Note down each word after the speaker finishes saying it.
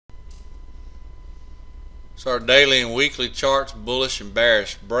So our daily and weekly charts, bullish and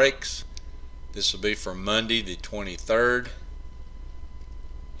bearish breaks. This will be for Monday the 23rd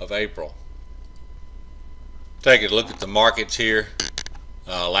of April. Take a look at the markets here.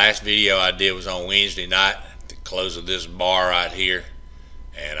 Last video I did was on Wednesday night at the close of this bar right here,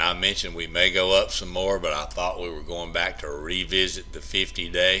 and I mentioned we may go up some more, but I thought we were going back to revisit the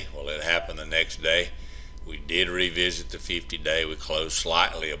 50-day. Well, it happened the next day. We did revisit the 50-day. We closed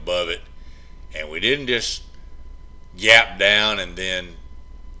slightly above it, and we didn't just gap down and then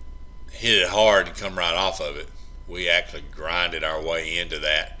hit it hard and come right off of it. We actually grinded our way into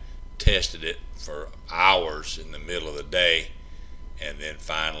that, tested it for hours in the middle of the day, and then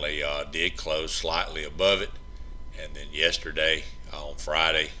finally did close slightly above it. And then yesterday, on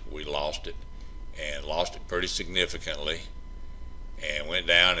Friday, we lost it, and lost it pretty significantly, and went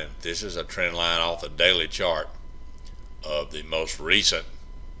down. And this is a trend line off the daily chart of the most recent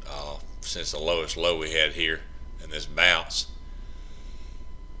since the lowest low we had here in this bounce.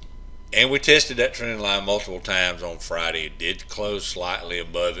 And we tested that trend line multiple times on Friday. It did close slightly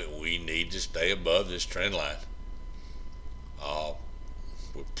above it. We need to stay above this trend line. We'll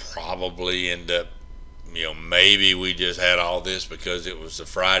probably end up, maybe we just had all this because it was the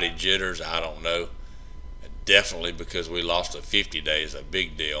Friday jitters. I don't know. Definitely because we lost a 50-day is a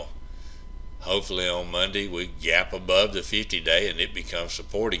big deal. Hopefully on Monday we gap above the 50-day and it becomes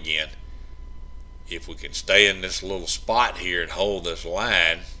support again. If we can stay in this little spot here and hold this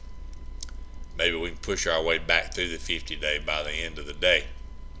line, maybe we can push our way back through the 50-day by the end of the day.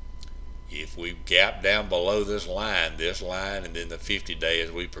 If we gap down below this line, and then the 50-day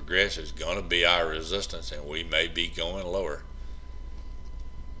as we progress is going to be our resistance, and we may be going lower.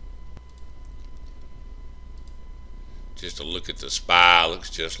 Just a look at the SPY, looks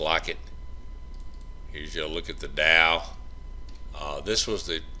just like it. Here's your look at the Dow. This was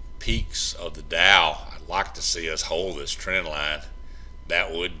the peaks of the Dow. I'd like to see us hold this trend line.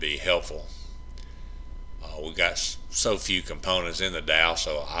 That would be helpful. We got so few components in the Dow,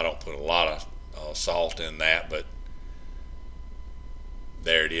 so I don't put a lot of salt in that, but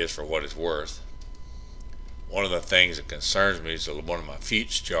there it is for what it's worth. One of the things that concerns me is one of my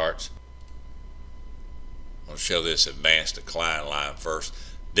future charts. I'll show this advanced decline line first.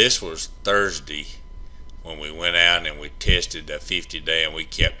 This was Thursday when we went out and we tested the 50-day and we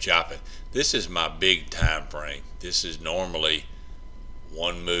kept chopping. This is my big time frame. This is normally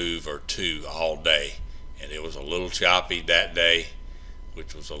one move or two all day, and it was a little choppy that day,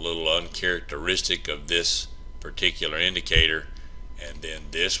 which was a little uncharacteristic of this particular indicator. And then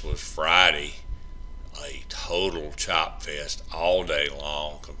this was Friday, a total chop fest all day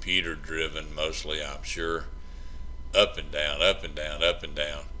long, computer driven mostly, I'm sure. Up and down, up and down, up and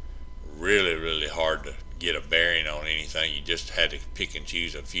down. Really, really hard to get a bearing on anything. You just had to pick and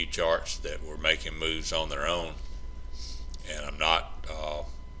choose a few charts that were making moves on their own. And I'm not,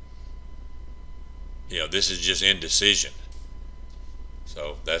 this is just indecision.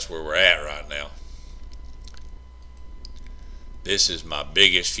 So that's where we're at right now. This is my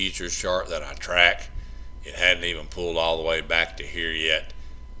biggest futures chart that I track. It hadn't even pulled all the way back to here yet,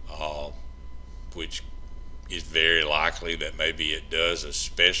 which is very likely that maybe it does,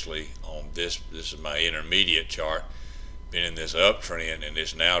 especially on this. This is my intermediate chart. Been in this uptrend, and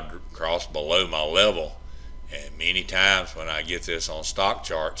it's now crossed below my level. And many times when I get this on stock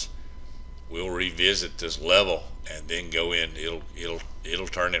charts, we'll revisit this level and then go in. It'll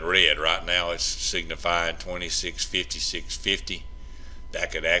turn it red. Right now it's signifying 26.56.50.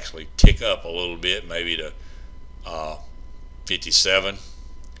 That could actually tick up a little bit, maybe to 57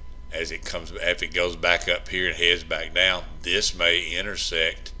 as it comes. If it goes back up here and heads back down, this may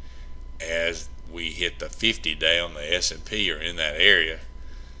intersect as we hit the 50-day on the S&P or in that area.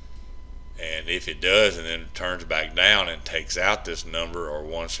 And if it does and then turns back down and takes out this number or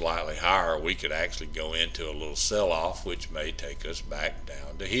one slightly higher, we could actually go into a little sell-off, which may take us back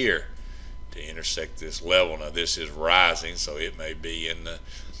down to here to intersect this level. Now this is rising, so it may be in the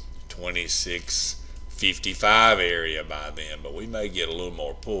 26.55 area by then, but we may get a little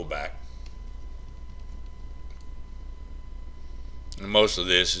more pullback. And most of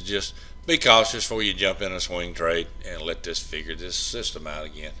this is just be cautious before you jump in a swing trade and let this figure this system out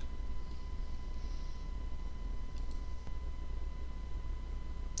again.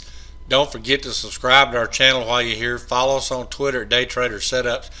 Don't forget to subscribe to our channel while you're here. Follow us on Twitter at Daytrader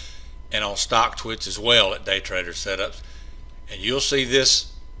Setups and on StockTwits as well at Daytrader Setups. And you'll see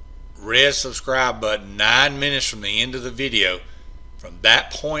this red subscribe button 9 minutes from the end of the video. From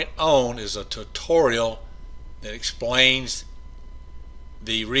that point on is a tutorial that explains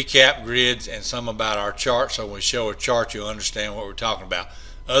the recap grids and some about our chart. So when we show a chart, you'll understand what we're talking about.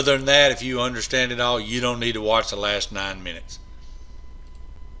 Other than that, if you understand it all, you don't need to watch the last 9 minutes.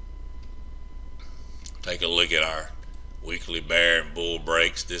 Take a look at our weekly bear and bull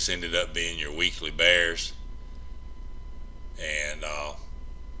breaks. This ended up being your weekly bears, and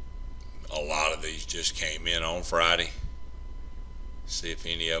a lot of these just came in on Friday. See if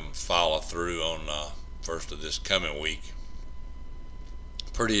any of them follow through on first of this coming week.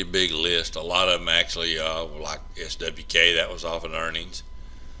 Pretty big list. A lot of them actually, like SWK, that was off in earnings.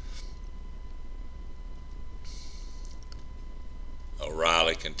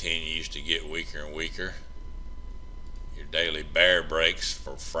 O'Reilly continues to get weaker and weaker. Your daily bear breaks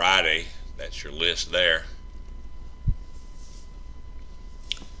for Friday, that's your list there.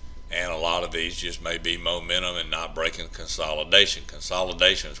 And a lot of these just may be momentum and not breaking consolidation.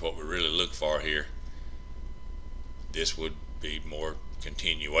 Consolidation is what we really look for here. This would be more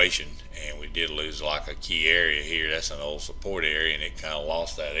continuation, and we did lose like a key area here. That's an old support area, and it kind of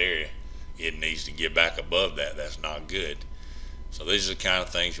lost that area. It needs to get back above that. That's not good. So these are the kind of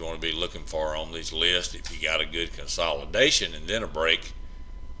things you want to be looking for on these lists. If you got a good consolidation and then a break,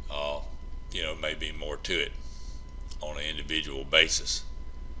 you know, maybe more to it on an individual basis.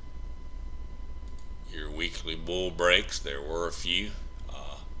 Your weekly bull breaks, there were a few.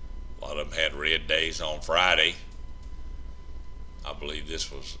 A lot of them had red days on Friday. I believe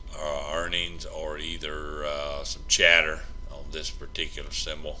this was earnings or either some chatter on this particular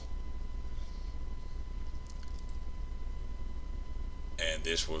symbol. And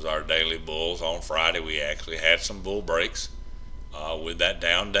this was our daily bulls on Friday. We actually had some bull breaks with that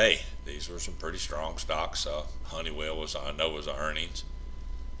down day. These were some pretty strong stocks. Honeywell was, I know, was earnings.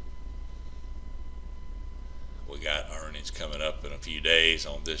 We got earnings coming up in a few days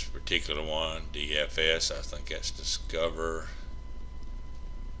on this particular one. DFS, I think that's Discover.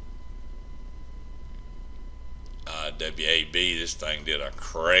 WAB, this thing did a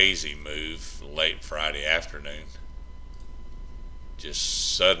crazy move late Friday afternoon.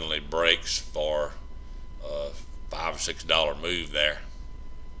 Just suddenly breaks for a $5 or $6 move there.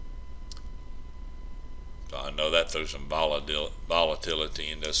 So I know that threw some volatility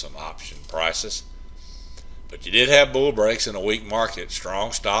into some option prices. But you did have bull breaks in a weak market.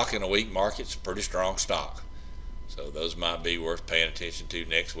 Strong stock in a weak market is pretty strong stock. So those might be worth paying attention to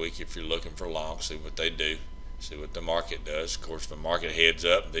next week if you're looking for long. See what they do. See what the market does. Of course, if the market heads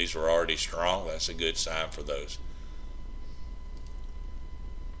up, these were already strong. That's a good sign for those.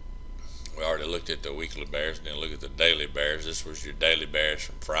 We already looked at the weekly bears and then look at the daily bears. This was your daily bears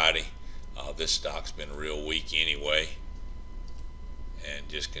from Friday. This stock's been real weak anyway and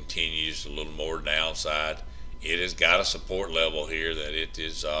just continues a little more downside. It has got a support level here that it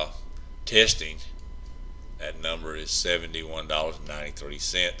is testing. That number is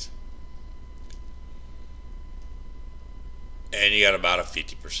 $71.93. And you got about a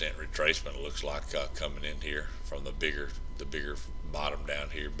 50% retracement, it looks like, coming in here from the bigger bottom down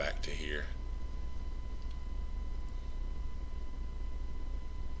here back to here.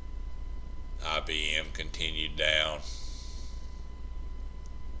 IBM continued down.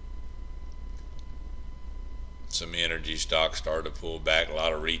 Some energy stocks started to pull back. A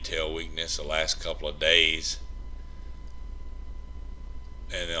lot of retail weakness the last couple of days.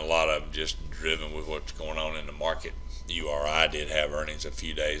 And then a lot of them just driven with what's going on in the market. URI did have earnings a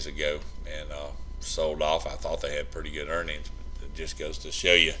few days ago and sold off. I thought they had pretty good earnings. But it just goes to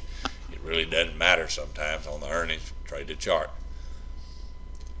show you it really doesn't matter sometimes on the earnings. Trade the chart.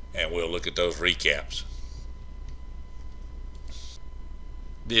 And we'll look at those recaps.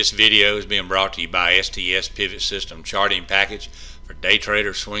 This video is being brought to you by STS Pivot System Charting Package for day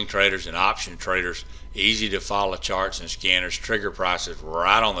traders, swing traders, and option traders. Easy to follow charts and scanners, trigger prices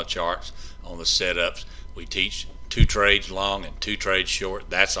right on the charts, on the setups. We teach 2 trades long and 2 trades short.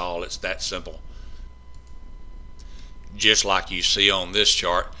 That's all. It's that simple. Just like you see on this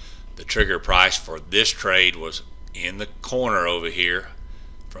chart, the trigger price for this trade was in the corner over here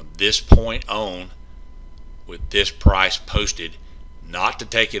from this point on, with this price posted, not to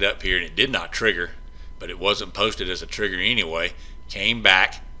take it up here, and it did not trigger, but it wasn't posted as a trigger anyway. Came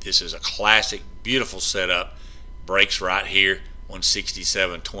back. This is a classic, beautiful setup. Breaks right here.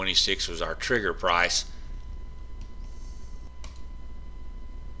 167.26 was our trigger price.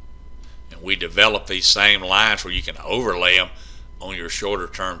 And we develop these same lines where you can overlay them on your shorter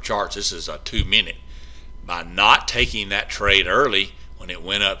term charts. This is a 2-minute. By not taking that trade early, when it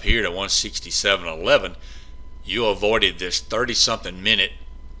went up here to 167.11, you avoided this 30-something minute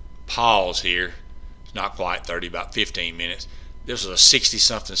pause here. It's not quite 30, about 15 minutes. This was a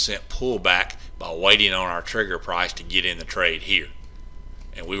 60-something cent pullback by waiting on our trigger price to get in the trade here.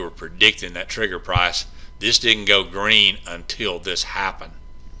 And we were predicting that trigger price. This didn't go green until this happened.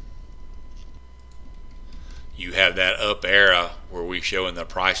 you have that up arrow where we're showing the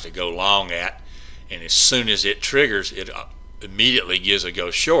price to go long at, and as soon as it triggers, it immediately gives a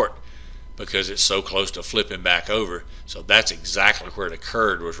go short because it's so close to flipping back over. So that's exactly where it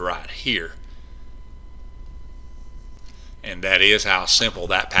occurred, was right here. And that is how simple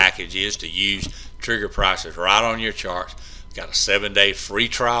that package is to use. Trigger prices right on your charts. Got a 7-day free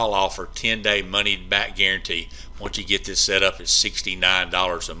trial offer, 10-day money back guarantee. Once you get this set up, it's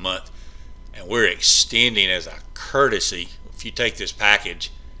 $69 a month. And we're extending as a courtesy, if you take this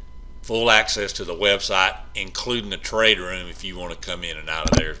package, full access to the website, including the trade room if you want to come in and out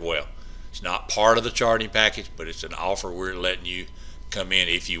of there as well. It's not part of the charting package, but it's an offer we're letting you come in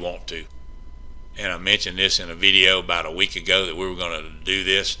if you want to. And I mentioned this in a video about a week ago that we were going to do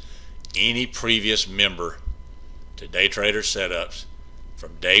this. Any previous member to Day Trader Setups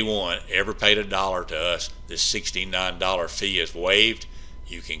from day one ever paid $1 to us, this $69 fee is waived.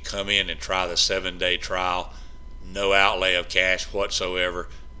 You can come in and try the 7-day trial, no outlay of cash whatsoever.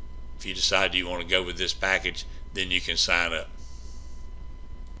 If you decide you want to go with this package, then you can sign up.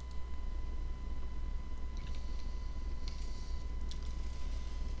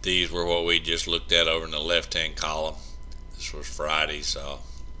 These were what we just looked at over in the left-hand column. This was Friday's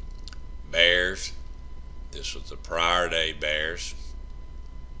bears. This was the prior day bears.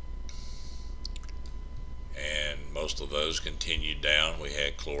 And most of those continued down. We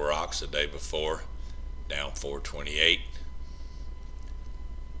had Clorox the day before, down $4.28.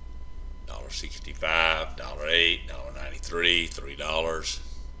 $1.65, $1.08, $1.93, $3.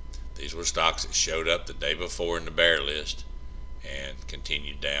 These were stocks that showed up the day before in the bear list and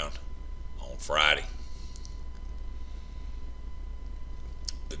continued down on Friday.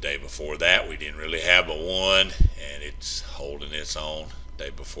 The day before that we didn't really have a one, and it's holding its own. The day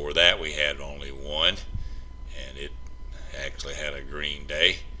before that we had only one, and it actually had a green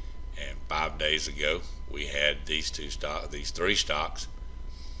day. And 5 days ago we had these three stocks,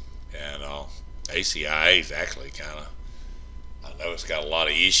 and ACIA is actually kind of, I know it's got a lot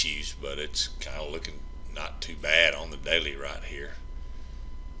of issues, but it's kind of looking not too bad on the daily right here.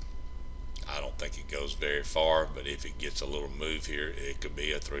 I don't think it goes very far, but if it gets a little move here, it could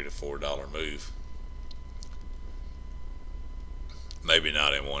be a $3 to $4 move. Maybe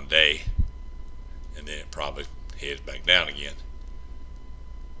not in one day, and then it probably heads back down again.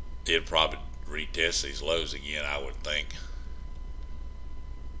 It'll probably retest these lows again, I would think.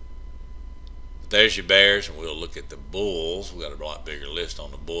 There's your bears, and we'll look at the bulls. We've got a lot bigger list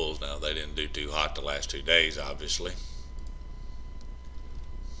on the bulls now. They didn't do too hot the last 2 days, obviously,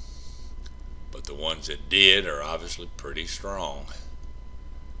 but the ones that did are obviously pretty strong.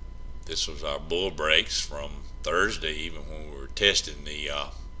 This was our bull breaks from Thursday, even when we were testing the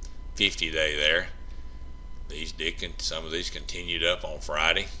 50-day there. Some of these continued up on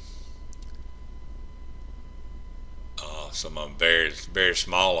Friday. Some of them very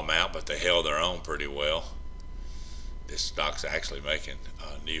small amount, but they held their own pretty well. This stock's actually making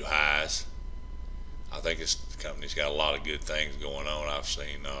new highs. I think this company's got a lot of good things going on. I've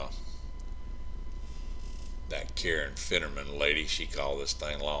seen that Karen Finnerman lady, she called this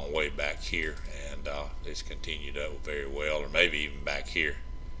thing long way back here, and it's continued up very well, or maybe even back here.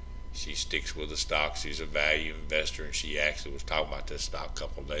 She sticks with the stock. She's a value investor, and she actually was talking about this stock a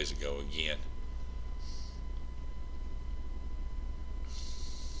couple of days ago again.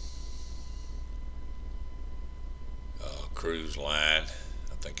 Cruise line,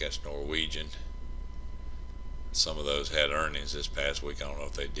 I think that's Norwegian. Some of those had earnings this past week. I don't know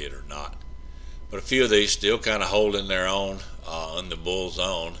if they did or not, but a few of these still kind of holding their own on the bull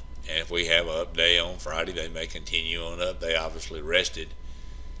zone, and if we have an up day on Friday, they may continue on up. They obviously rested.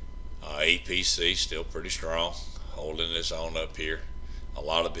 APC still pretty strong, holding its own up here. A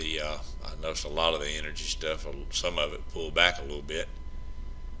lot of the I noticed a lot of the energy stuff, some of it pulled back a little bit.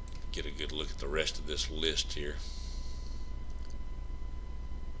 Get a good look at the rest of this list here.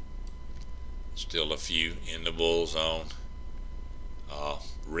 Still a few in the bull zone,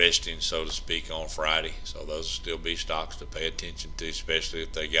 resting, so to speak, on Friday. So those will still be stocks to pay attention to, especially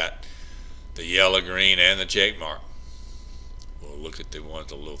if they got the yellow, green, and the check mark. We'll look at the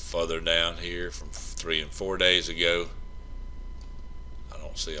ones a little further down here from 3 and 4 days ago. I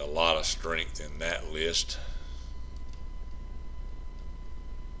don't see a lot of strength in that list.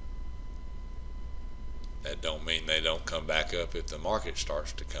 That don't mean they don't come back up if the market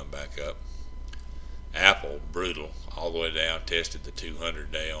starts to come back up. Apple, brutal, all the way down, tested the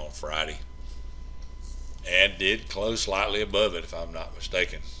 200-day on Friday, and did close slightly above it, if I'm not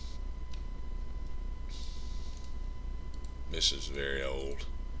mistaken. This is very old.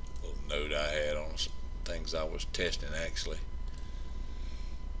 Little note I had on some things I was testing, actually.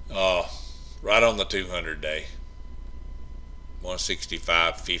 right on the 200 day.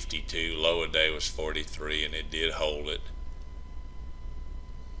 165.52, low a day was 43, and it did hold it.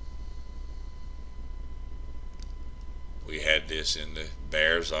 We had this in the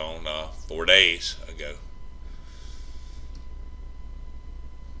bear zone 4 days ago.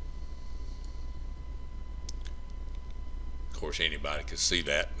 Of course, anybody could see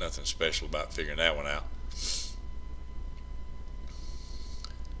that. Nothing special about figuring that one out.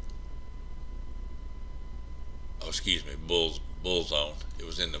 Oh, excuse me, bull zone. It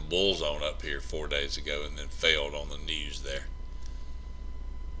was in the bull zone up here 4 days ago and then failed on the news there.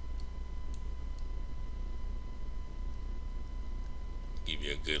 Give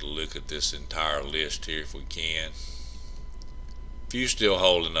you a good look at this entire list here if we can. Few still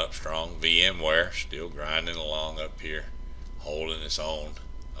holding up strong. VMware still grinding along up here, holding its own.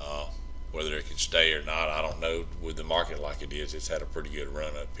 Whether it can stay or not, I don't know. With the market like it is, it's had a pretty good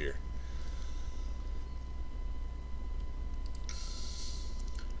run up here.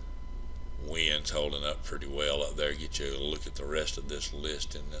 Wind's holding up pretty well up there. Get you a look at the rest of this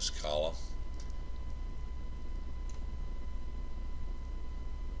list in this column.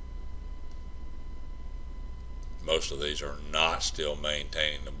 Most of these are not still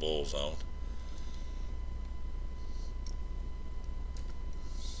maintaining the bull zone.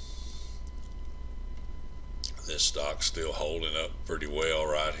 This stock's still holding up pretty well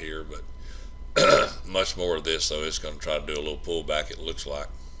right here, but much more of this, though, it's going to try to do a little pullback, it looks like.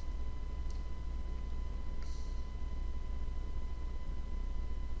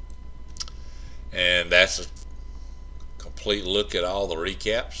 And that's a complete look at all the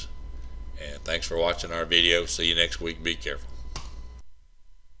recaps. And thanks for watching our video. See you next week. Be careful.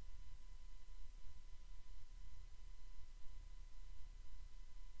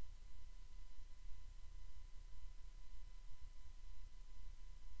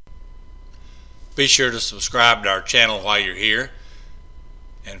 Be sure to subscribe to our channel while you're here,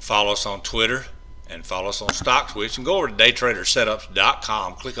 and follow us on Twitter, and follow us on StockTwitch, and go over to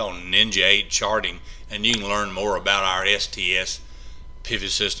daytradersetups.com, click on Ninja 8 charting, and you can learn more about our STS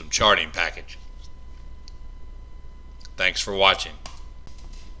pivot system charting package. Thanks for watching.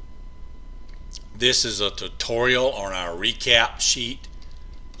 This is a tutorial on our recap sheet.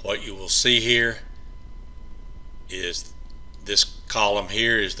 What you will see here is this column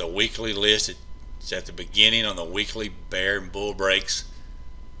here is the weekly list. It's at the beginning on the weekly bear and bull breaks,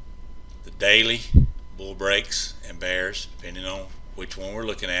 the daily bull breaks and bears, depending on which one we're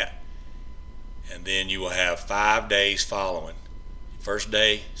looking at, and then you will have 5 days following. First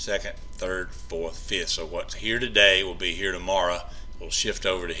day, second, third, fourth, fifth. So what's here today will be here tomorrow. We'll shift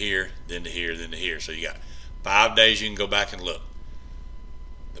over to here, then to here, then to here. So you got 5 days you can go back and look.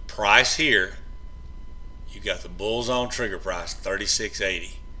 The price here, you got the bull zone trigger price,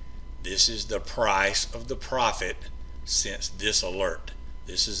 36.80. This is the price of the profit since this alert.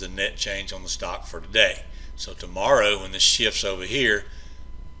 This is the net change on the stock for today. So tomorrow, when this shifts over here,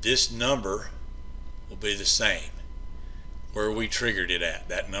 this number will be the same where we triggered it at.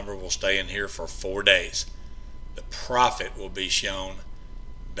 That number will stay in here for 4 days. The profit will be shown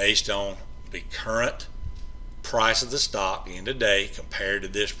based on the current price of the stock in the day compared to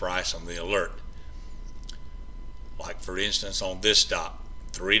this price on the alert. Like for instance on this stock,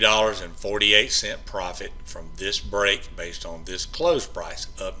 $3.48 profit from this break based on this close price,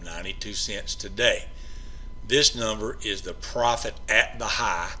 up 92 cents today. This number is the profit at the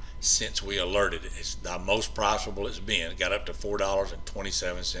high since we alerted it. It's the most profitable it's been. It got up to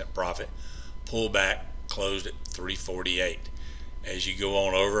 $4.27 profit. Pulled back, closed at $3.48. As you go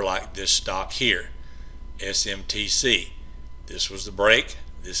on over, like this stock here, SMTC, this was the break.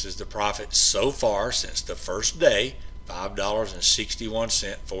 This is the profit so far since the first day,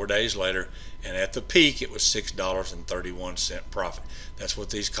 $5.61 4 days later, and at the peak it was $6.31 profit. That's what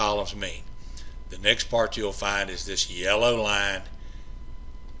these columns mean. The next part you'll find is this yellow line.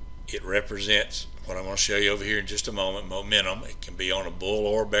 It represents what I'm going to show you over here in just a moment, momentum. It can be on a bull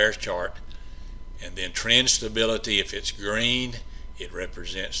or bear chart. And then trend stability, if it's green, it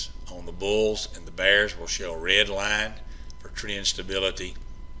represents on the bulls, and the bears will show a red line for trend stability.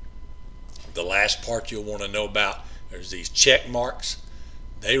 The last part you'll want to know about, there's these check marks.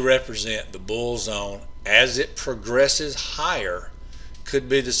 They represent the bull zone as it progresses higher. Could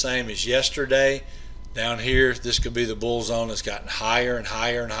be the same as yesterday. Down here, this could be the bull zone that's gotten higher and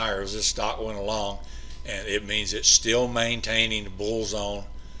higher and higher as this stock went along, and it means it's still maintaining the bull zone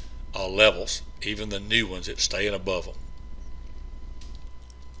levels. Even the new ones, it's staying above them.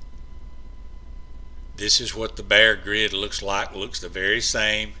 This is what the bear grid looks like. Looks the very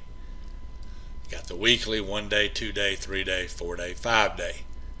same. Got the weekly, 1 day, 2 day, 3 day, 4 day, 5 day.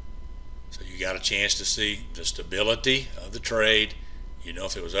 So you got a chance to see the stability of the trade. You know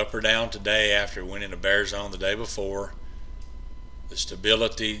if it was up or down today after winning a bear zone the day before, the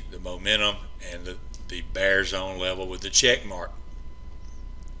stability, the momentum, and the bear zone level with the check mark.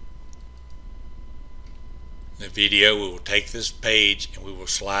 In the video, we will take this page and we will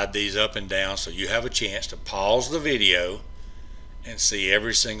slide these up and down so you have a chance to pause the video and see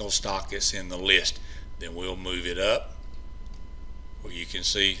every single stock that's in the list. Then we'll move it up where you can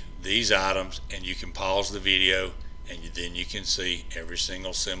see these items, and you can pause the video and then you can see every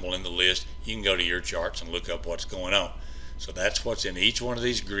single symbol in the list. You can go to your charts and look up what's going on. So that's what's in each one of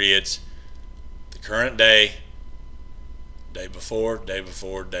these grids: the current day, day before, day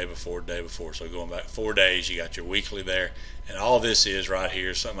before, day before, day before. So going back 4 days, you got your weekly there. And all this is right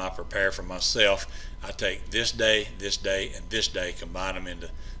here is something I prepare for myself. I take this day, and this day, combine them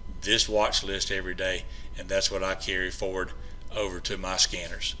into this watch list every day, and that's what I carry forward over to my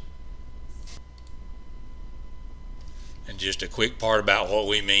scanners. And just a quick part about what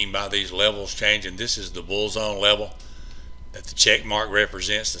we mean by these levels changing. This is the bull zone level that the check mark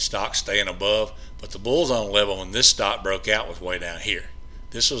represents, the stock staying above. But the bull zone level when this stock broke out was way down here.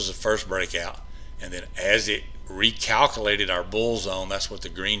 This was the first breakout, and then as it recalculated our bull zone, that's what the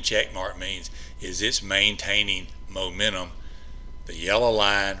green check mark means, is it's maintaining momentum. The yellow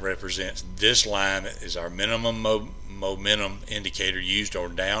line represents this line that is our minimum momentum indicator used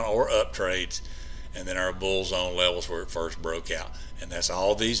on down or up trades, and then our bull zone levels where it first broke out. And that's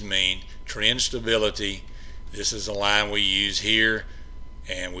all these mean. Trend stability, this is the line we use here,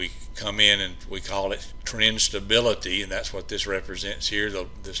 and we come in and we call it trend stability, and that's what this represents here.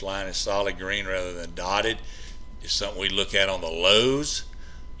 This line is solid green rather than dotted. It's something we look at on the lows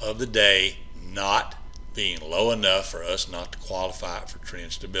of the day, not being low enough for us not to qualify it for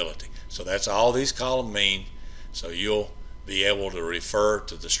trend stability. So that's all these columns mean. So you'll be able to refer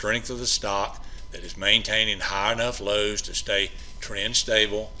to the strength of the stock that is maintaining high enough lows to stay trend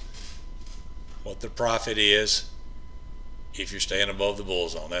stable, what the profit is if you're staying above the bull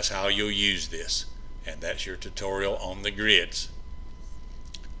zone. That's how you'll use this, and that's your tutorial on the grids.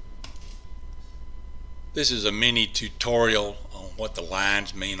 This is a mini tutorial on what the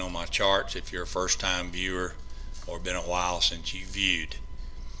lines mean on my charts if you're a first-time viewer or been a while since you viewed.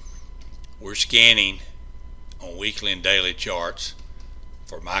 We're scanning on weekly and daily charts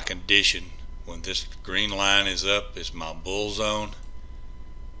for my condition. When this green line is up, it's my bull zone,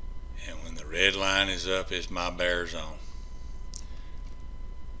 and when the red line is up, it's my bear zone.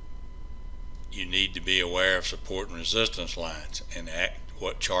 You need to be aware of support and resistance lines and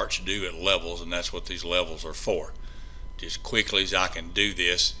what charts do at levels, and that's what these levels are for. Just quickly as I can do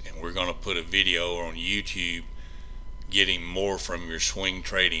this, and we're going to put a video on YouTube getting more from your swing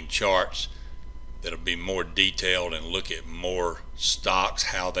trading charts that'll be more detailed and look at more stocks,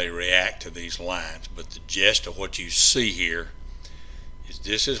 how they react to these lines. But the gist of what you see here is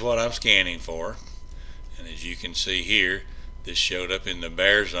this is what I'm scanning for, and as you can see here, this showed up in the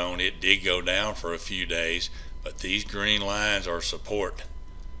bear zone. It did go down for a few days, but these green lines are support,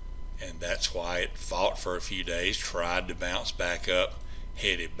 and that's why it fought for a few days, tried to bounce back up,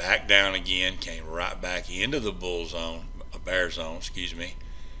 headed back down again, came right back into the bull zone, bear zone, excuse me,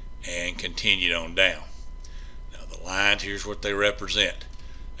 and continued on down. Now the lines, here's what they represent.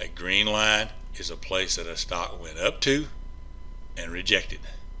 A green line is a place that a stock went up to and rejected.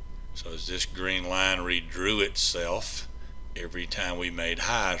 So as this green line redrew itself every time we made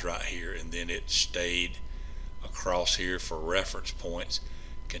highs right here, and then it stayed across here for reference points,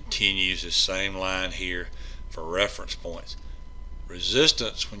 continues the same line here for reference points.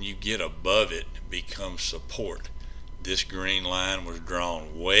 Resistance, when you get above it, becomes support. This green line was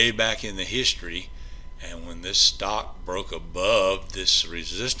drawn way back in the history, and when this stock broke above this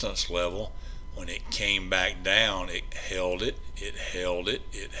resistance level, when it came back down, it held it, it held it,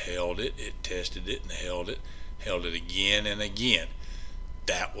 it held it, it tested it and held it again and again.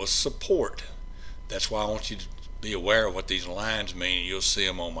 That was support. That's why I want you to be aware of what these lines mean, and you'll see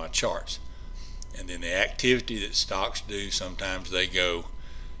them on my charts. And then the activity that stocks do, sometimes they go,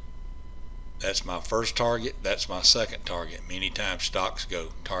 that's my first target, that's my second target. Many times stocks go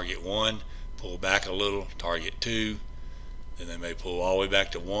target 1, pull back a little, target 2, then they may pull all the way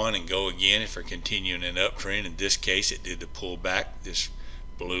back to 1 and go again if they're continuing an uptrend. In this case, it did the pull back. This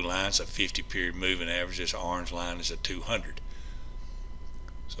blue line is a 50 period moving average, this orange line is a 200.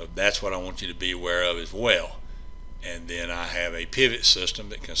 So that's what I want you to be aware of as well. And then I have a pivot system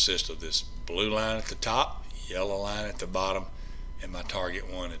that consists of this blue line at the top, yellow line at the bottom, and my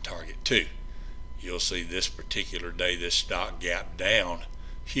target 1 and target 2. You'll see this particular day this stock gapped down,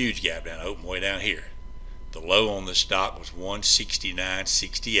 huge gap down, open way down here. The low on this stock was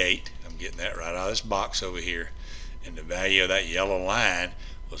 169.68. I'm getting that right out of this box over here. And the value of that yellow line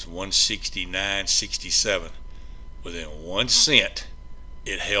was 169.67. Within 1 cent,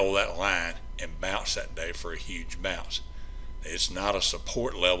 it held that line and bounced that day for a huge bounce. It's not a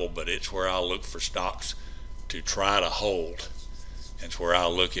support level, but it's where I look for stocks to try to hold. It's where I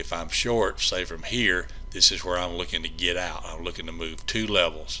look if I'm short, say from here, this is where I'm looking to get out. I'm looking to move 2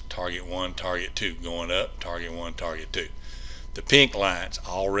 levels, target 1, target 2, going up, target 1, target 2. The pink lines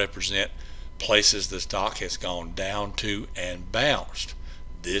all represent places the stock has gone down to and bounced.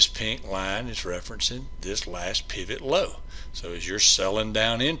 This pink line is referencing this last pivot low. So as you're selling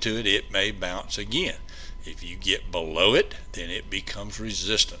down into it, it may bounce again. If you get below it, then it becomes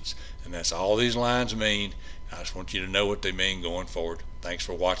resistance. And that's all these lines mean. I just want you to know what they mean going forward. Thanks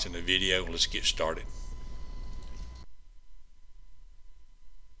for watching the video. Let's get started.